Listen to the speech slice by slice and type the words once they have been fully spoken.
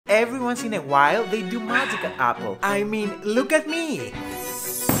every once in a while they do magic at Apple. I mean, look at me!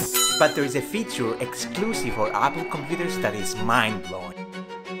 But there is a feature exclusive for Apple computers that is mind-blowing.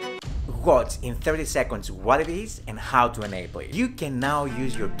 Watch in 30 seconds what it is and how to enable it. You can now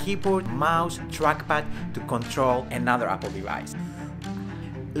use your keyboard, mouse, trackpad to control another Apple device.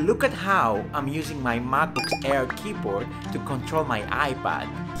 Look at how I'm using my MacBook Air keyboard to control my iPad.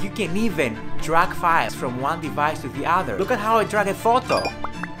 You can even drag files from one device to the other. Look at how I drag a photo.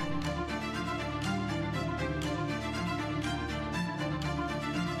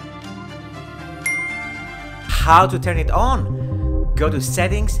 How to turn it on? Go to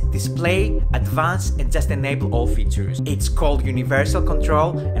Settings, Display, Advanced, and just enable all features. It's called Universal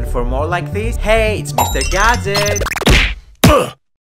Control, and for more like this, hey, it's Mr. Gadget!